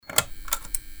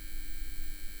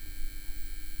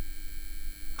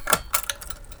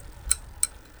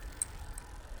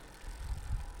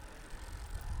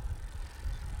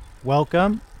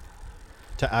Welcome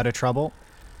to Out of Trouble,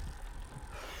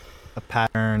 a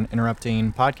pattern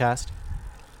interrupting podcast.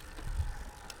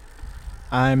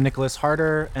 I'm Nicholas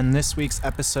Harder, and this week's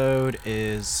episode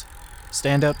is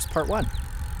Standups Pt.1.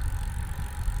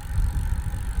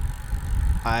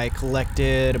 I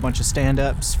collected a bunch of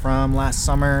stand-ups from last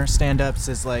summer. Stand-ups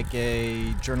is like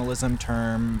a journalism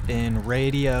term in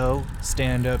radio.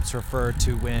 Stand-ups refer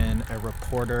to when a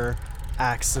reporter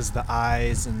acts as the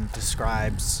eyes and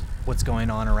describes what's going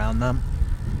on around them.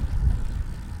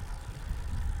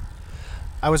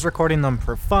 I was recording them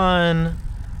for fun,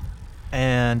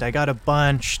 and I got a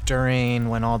bunch during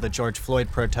when all the George Floyd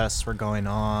protests were going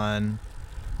on.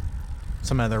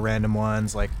 Some other random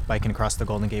ones, like biking across the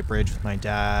Golden Gate Bridge with my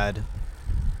dad.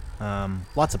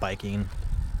 Lots of biking.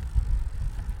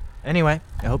 Anyway,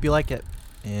 I hope you like it.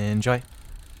 Enjoy.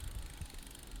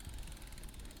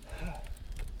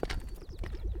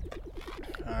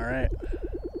 All right.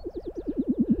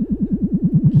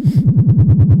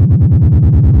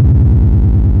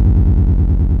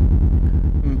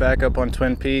 I'm back up on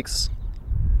Twin Peaks,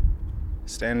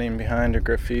 standing behind a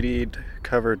graffitied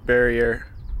covered barrier.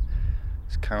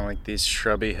 It's kind of like these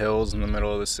shrubby hills in the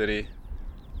middle of the city.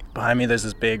 Behind me there's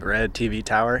this big red TV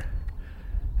tower,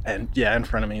 and yeah, in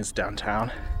front of me is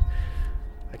downtown.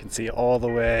 I can see all the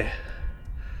way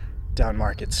down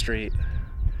Market Street,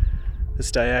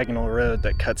 this diagonal road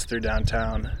that cuts through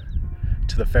downtown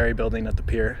to the ferry building at the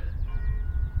pier.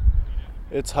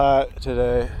 It's hot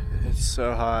today. It's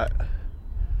so hot.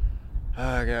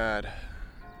 Oh God.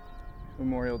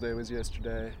 Memorial Day was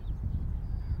yesterday.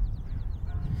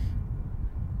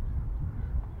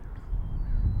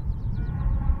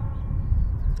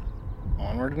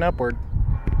 Onward and upward.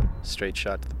 Straight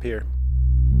shot to the pier.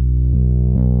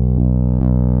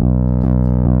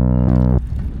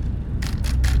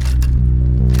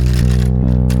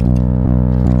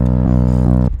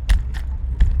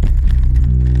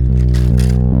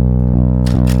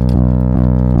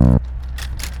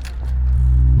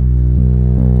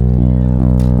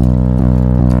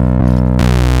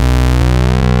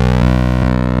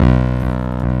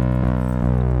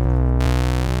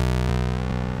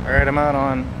 Alright, I'm out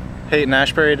on Peyton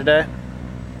Ashbury today.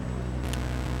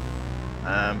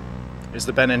 There's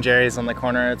the Ben & Jerry's on the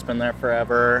corner. It's been there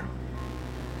forever.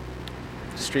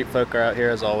 Street folk are out here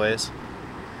as always.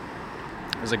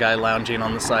 There's a guy lounging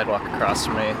on the sidewalk across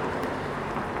from me.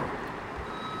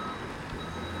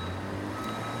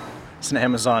 It's an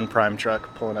Amazon Prime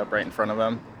truck pulling up right in front of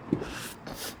him.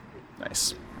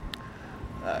 Nice.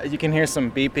 You can hear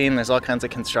some beeping. There's all kinds of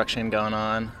construction going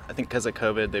on. I think because of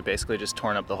COVID, they basically just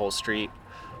torn up the whole street.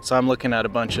 So I'm looking at a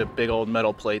bunch of big old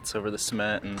metal plates over the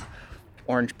cement and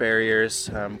orange barriers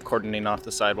cordoning off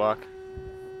the sidewalk.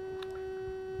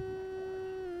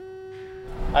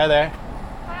 Hi there.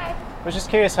 Hi. I was just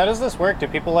curious, how does this work? Do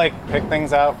people like pick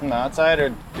things out from the outside, or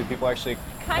do people actually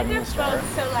come in the store? Kind of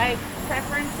both. So like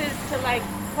preferences to like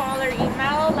call or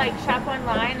email, like shop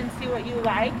online and see what you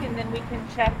like, and then we can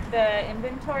check the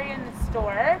inventory in the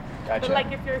store. Gotcha. But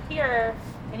like if you're here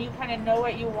and you kind of know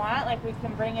what you want, like we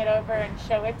can bring it over and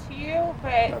show it to you.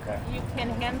 But Okay. You can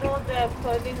handle the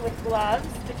clothing with gloves,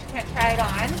 but you can't try it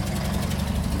on.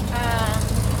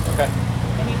 Okay.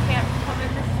 And you can't come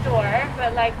in the store,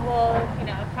 but like we'll,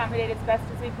 accommodate as best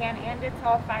as we can, and it's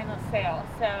all final sale.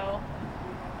 So,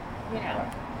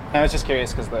 I was just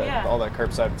curious because Yeah. all the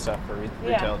curbside stuff for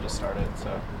retail just started.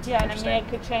 So Yeah, and I mean, interesting. it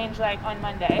could change like on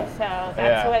Monday, so that's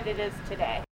Yeah. what it is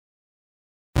today.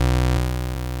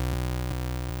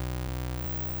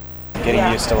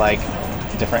 Getting used to like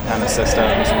different kind of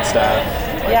systems and stuff,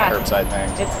 like Yeah. curbside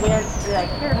things. It's weird to be like,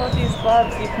 here, hold these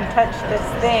gloves, you can touch this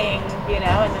thing, and then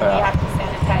Yeah. we have to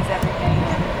sanitize everything.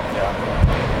 Yeah.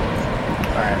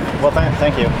 All right. Well,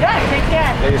 thank you. Yeah, take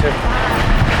care. Yeah, you too.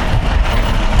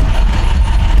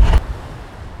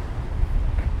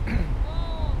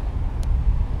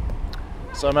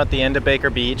 So I'm at the end of Baker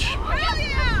Beach,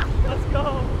 Let's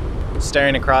go.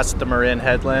 staring across at the Marin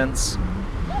headlands,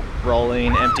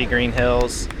 rolling empty green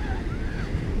hills,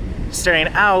 staring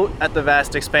out at the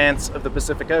vast expanse of the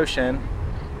Pacific Ocean.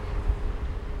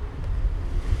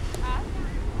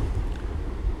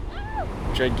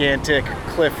 Gigantic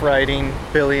cliff-riding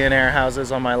billionaire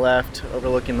houses on my left,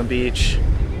 overlooking the beach.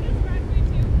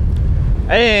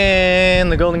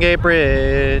 And the Golden Gate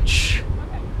Bridge,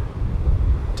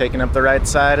 taking up the right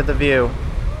side of the view.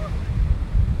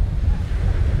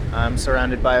 I'm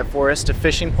surrounded by a forest of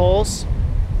fishing poles,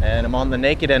 and I'm on the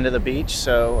naked end of the beach,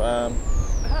 so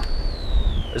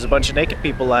there's a bunch of naked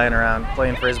people lying around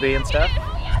playing frisbee and stuff.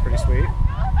 It's pretty sweet.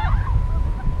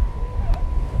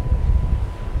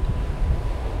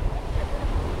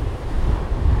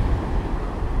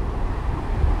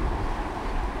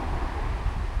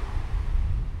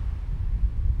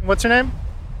 What's your name?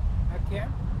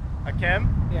 Akim?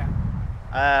 Akim? Yeah.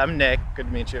 I'm Nick. Good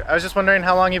to meet you. I was just wondering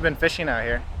how long you've been fishing out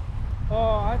here.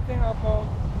 Oh, I think about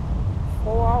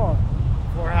 4 hours.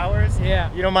 4 hours?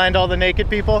 Yeah. You don't mind all the naked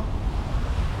people?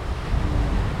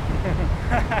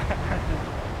 I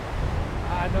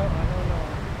don't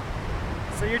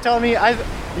know. So you're telling me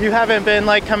you haven't been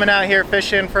like coming out here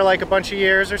fishing for like a bunch of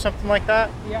years or something like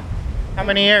that? Yeah. How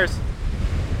many years?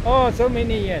 Oh, so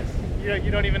many years.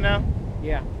 You don't even know?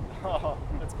 Yeah. Oh,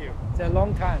 that's cute. It's a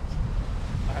long time.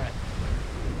 All right.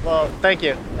 Well, thank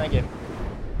you. Thank you.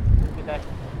 Good day.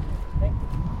 Thank you.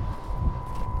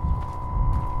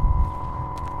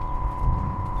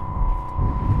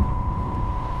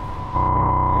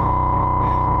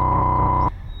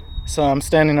 So I'm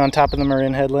standing on top of the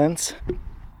Marin Headlands.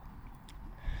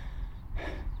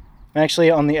 I'm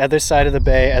actually on the other side of the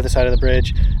bay, other side of the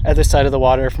bridge, other side of the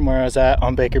water from where I was at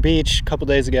on Baker Beach a couple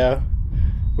days ago,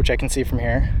 which I can see from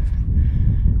here.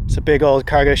 It's a big old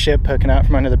cargo ship poking out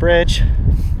from under the bridge.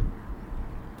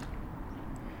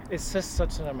 It's just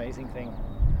such an amazing thing,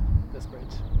 this bridge.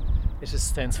 It just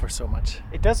stands for so much.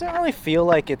 It doesn't really feel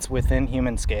like it's within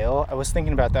human scale. I was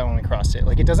thinking about that when we crossed it.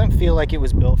 Like, it doesn't feel like it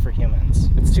was built for humans.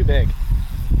 It's too big.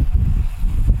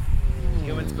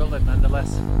 Humans build it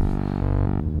nonetheless.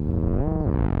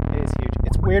 It is huge.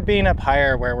 It's weird being up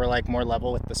higher where we're like more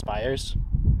level with the spires.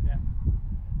 Yeah.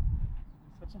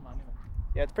 Such a monument.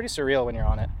 Yeah, it's pretty surreal when you're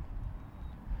on it.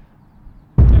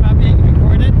 Am I being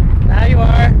recorded? Now you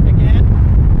are. Again?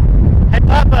 Hey,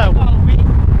 Papa,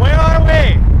 where are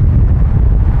we?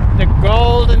 The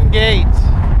Golden Gate.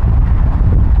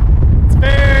 It's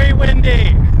very windy.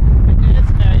 It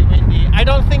is very windy. I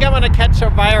don't think I'm gonna catch a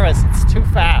virus. It's too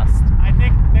fast. I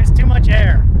think there's too much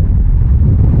air.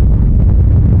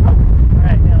 All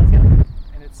right, yeah, let's go.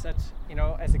 And it's such,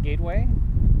 as a gateway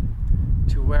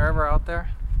to wherever out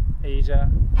there,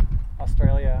 Asia,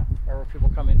 Australia, wherever people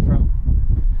come in from,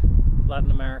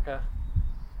 Latin America.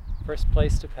 First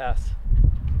place to pass.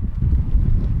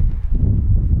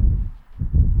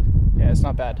 Yeah, it's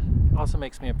not bad. Also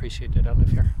makes me appreciate that I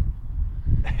live here.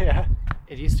 Yeah.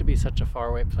 It used to be such a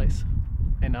faraway place.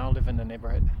 I now live in the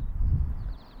neighborhood.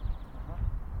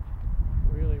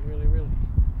 Really, really, really.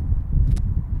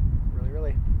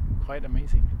 Really. Quite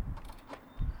amazing.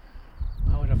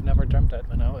 I would have never dreamt that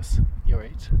when I was your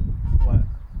age. What?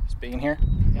 Just being here?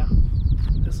 Yeah.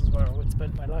 This is where I would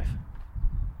spend my life.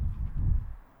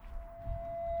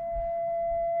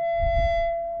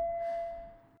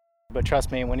 But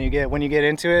trust me, when you get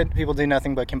into it, people do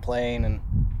nothing but complain and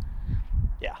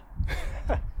yeah.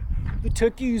 The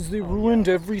techies, they ruined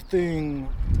everything.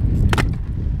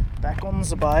 Back on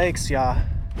the bikes, yeah.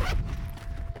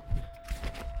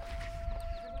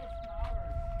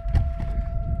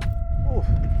 Ooh.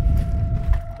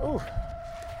 Ooh.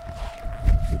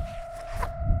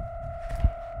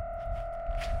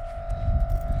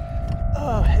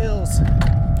 Oh, hills.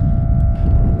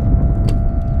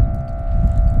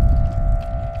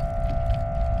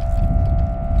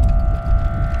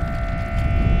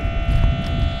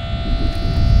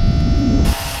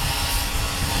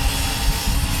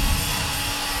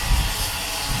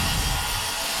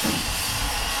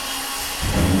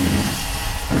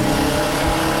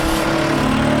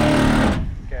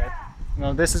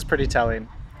 Well, this is pretty telling.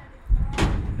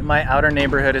 In my outer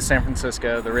neighborhood of San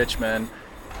Francisco, the Richmond,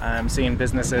 I'm seeing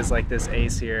businesses like this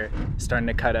Ace here starting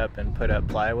to cut up and put up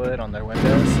plywood on their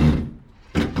windows.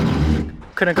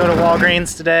 Couldn't go to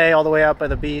Walgreens today, all the way out by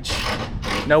the beach.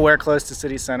 Nowhere close to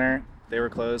city center. They were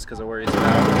closed because of worries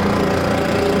about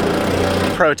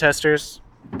protesters.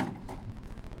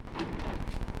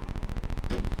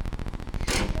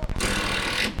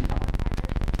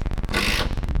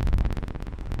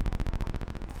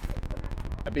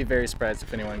 I'd be very surprised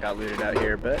if anyone got looted out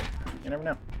here, but you never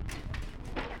know.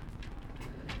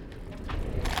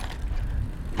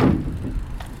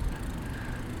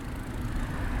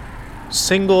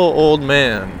 Single old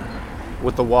man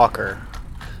with a walker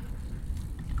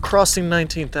crossing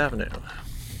 19th Avenue.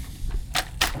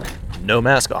 No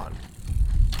mask on.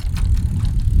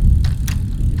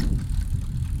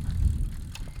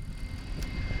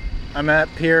 I'm at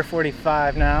Pier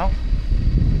 45 now.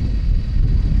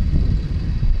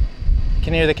 You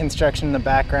can hear the construction in the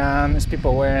background. There's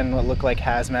people wearing what look like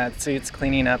hazmat suits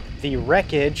cleaning up the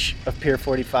wreckage of Pier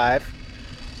 45.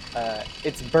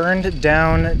 It's burned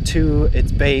down to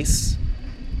its base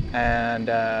and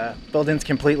building's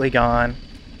completely gone.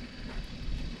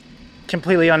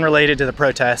 Completely unrelated to the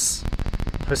protests.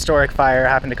 Historic fire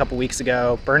happened a couple weeks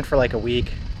ago, burned for like a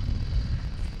week.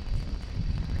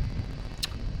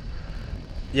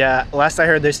 Yeah, last I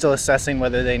heard they're still assessing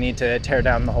whether they need to tear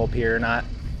down the whole pier or not.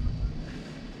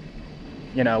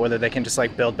 you know, whether they can just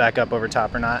like build back up over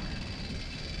top or not.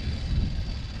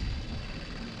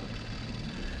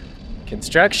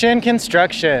 Construction.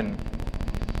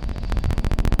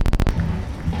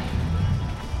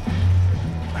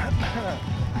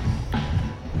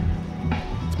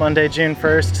 It's Monday, June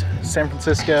 1st, San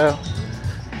Francisco,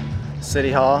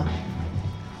 City Hall.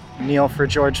 Kneel for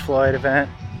George Floyd event.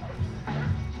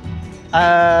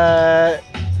 I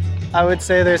would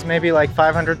say there's maybe like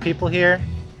 500 people here,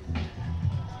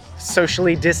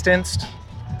 socially distanced.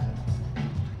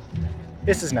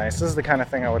 This is nice. This is the kind of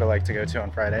thing I would have liked to go to on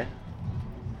Friday.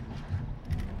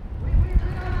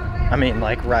 I mean,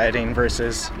 like rioting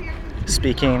versus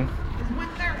speaking.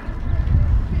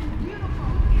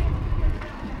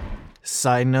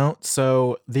 Side note,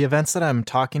 so the events that I'm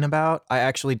talking about, I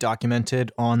actually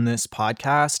documented on this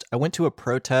podcast. I went to a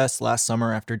protest last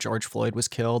summer after George Floyd was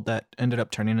killed that ended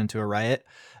up turning into a riot.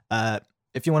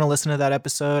 If you want to listen to that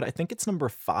episode, I think it's number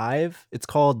 5. It's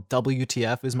called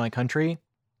WTF is My Country.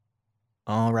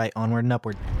 All right, onward and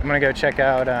upward. I'm gonna go check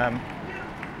out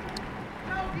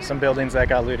some buildings that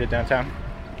got looted downtown.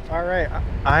 All right,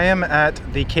 I am at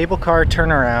the cable car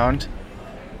turnaround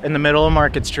in the middle of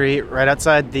Market Street, right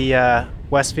outside the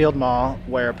Westfield Mall,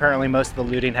 where apparently most of the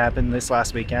looting happened this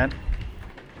last weekend.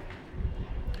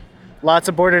 Lots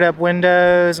of boarded up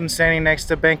windows. I'm standing next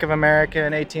to Bank of America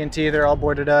and AT&T. They're all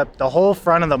boarded up. The whole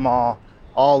front of the mall,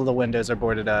 all of the windows are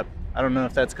boarded up. I don't know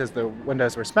if that's because the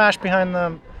windows were smashed behind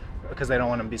them, because they don't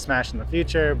want them to be smashed in the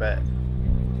future, but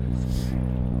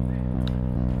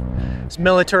there's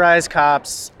militarized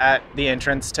cops at the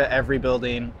entrance to every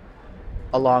building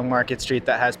along Market Street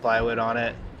that has plywood on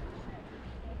it.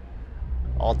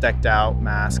 All decked out,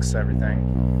 masks, everything.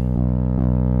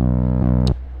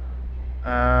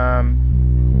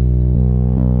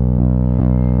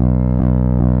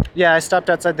 Yeah, I stopped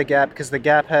outside the Gap because the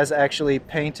Gap has actually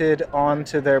painted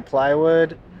onto their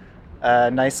plywood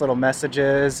nice little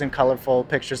messages and colorful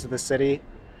pictures of the city,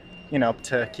 you know,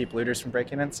 to keep looters from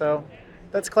breaking in. So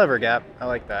that's clever, Gap. I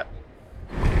like that.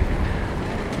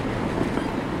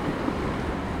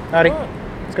 Howdy.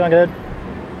 It's going good.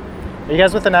 Are you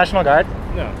guys with the National Guard?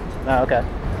 No, Oh, okay.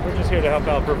 we're just here to help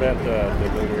out prevent the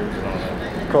looters and all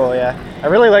that. Cool, yeah. I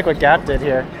really like what Gap did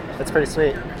here. That's pretty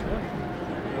sweet.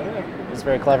 It's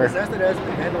very clever. It hasn't been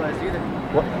vandalized either.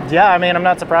 Well, yeah, I mean, I'm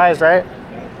not surprised, right?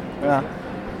 Yeah.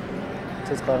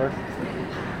 This is clever.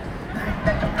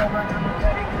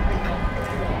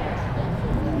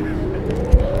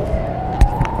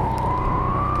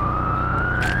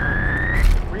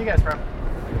 Where are you guys from?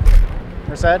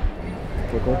 Merced?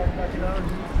 Cool.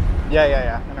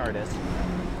 Yeah. I know where it is.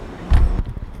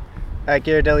 At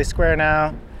Ghirardelli Square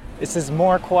now. This is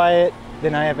more quiet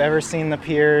than I have ever seen the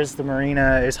piers. The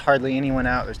marina, there's hardly anyone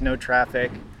out. There's no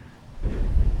traffic.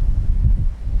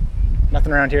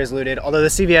 Nothing around here is looted, although the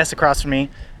CVS across from me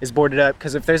is boarded up,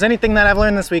 because if there's anything that I've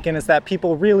learned this weekend, is that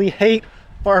people really hate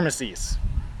pharmacies.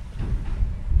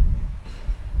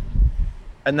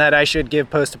 And that I should give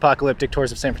post-apocalyptic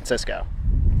tours of San Francisco.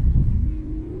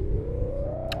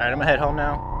 All right, I'm gonna head home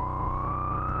now.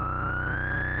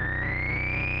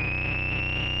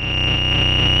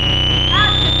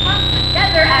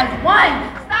 Together as one.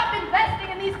 Stop investing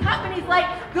in these companies like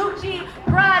Gucci,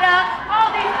 Prada,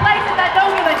 all these places that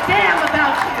don't give a damn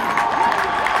about you.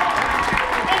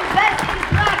 Invest in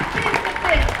black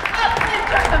businesses. Uplift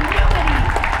your community.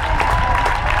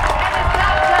 And it's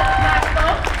not just black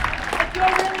folks. If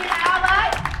you're really an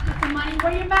ally, put the money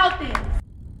where your mouth is.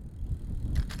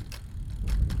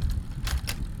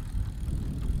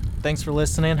 Thanks for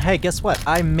listening. Hey, guess what?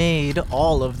 I made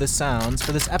all of the sounds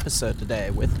for this episode today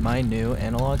with my new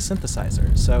analog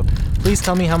synthesizer. So please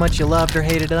tell me how much you loved or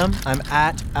hated them. I'm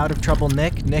at Out of Trouble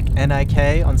Nick, Nick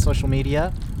N-I-K on social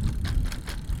media.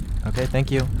 Okay, thank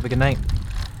you. Have a good night.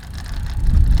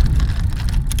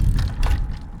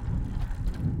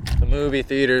 The movie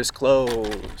theater's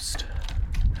closed.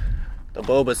 The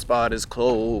boba spot is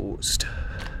closed.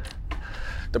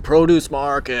 The produce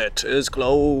market is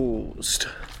closed.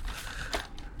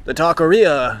 The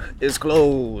taqueria is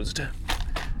closed.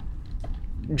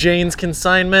 Jane's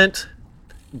Consignment,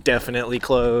 definitely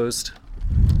closed.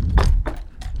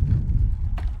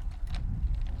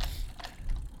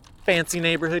 Fancy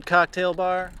Neighborhood Cocktail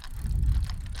Bar,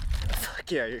 fuck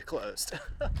yeah, you're closed.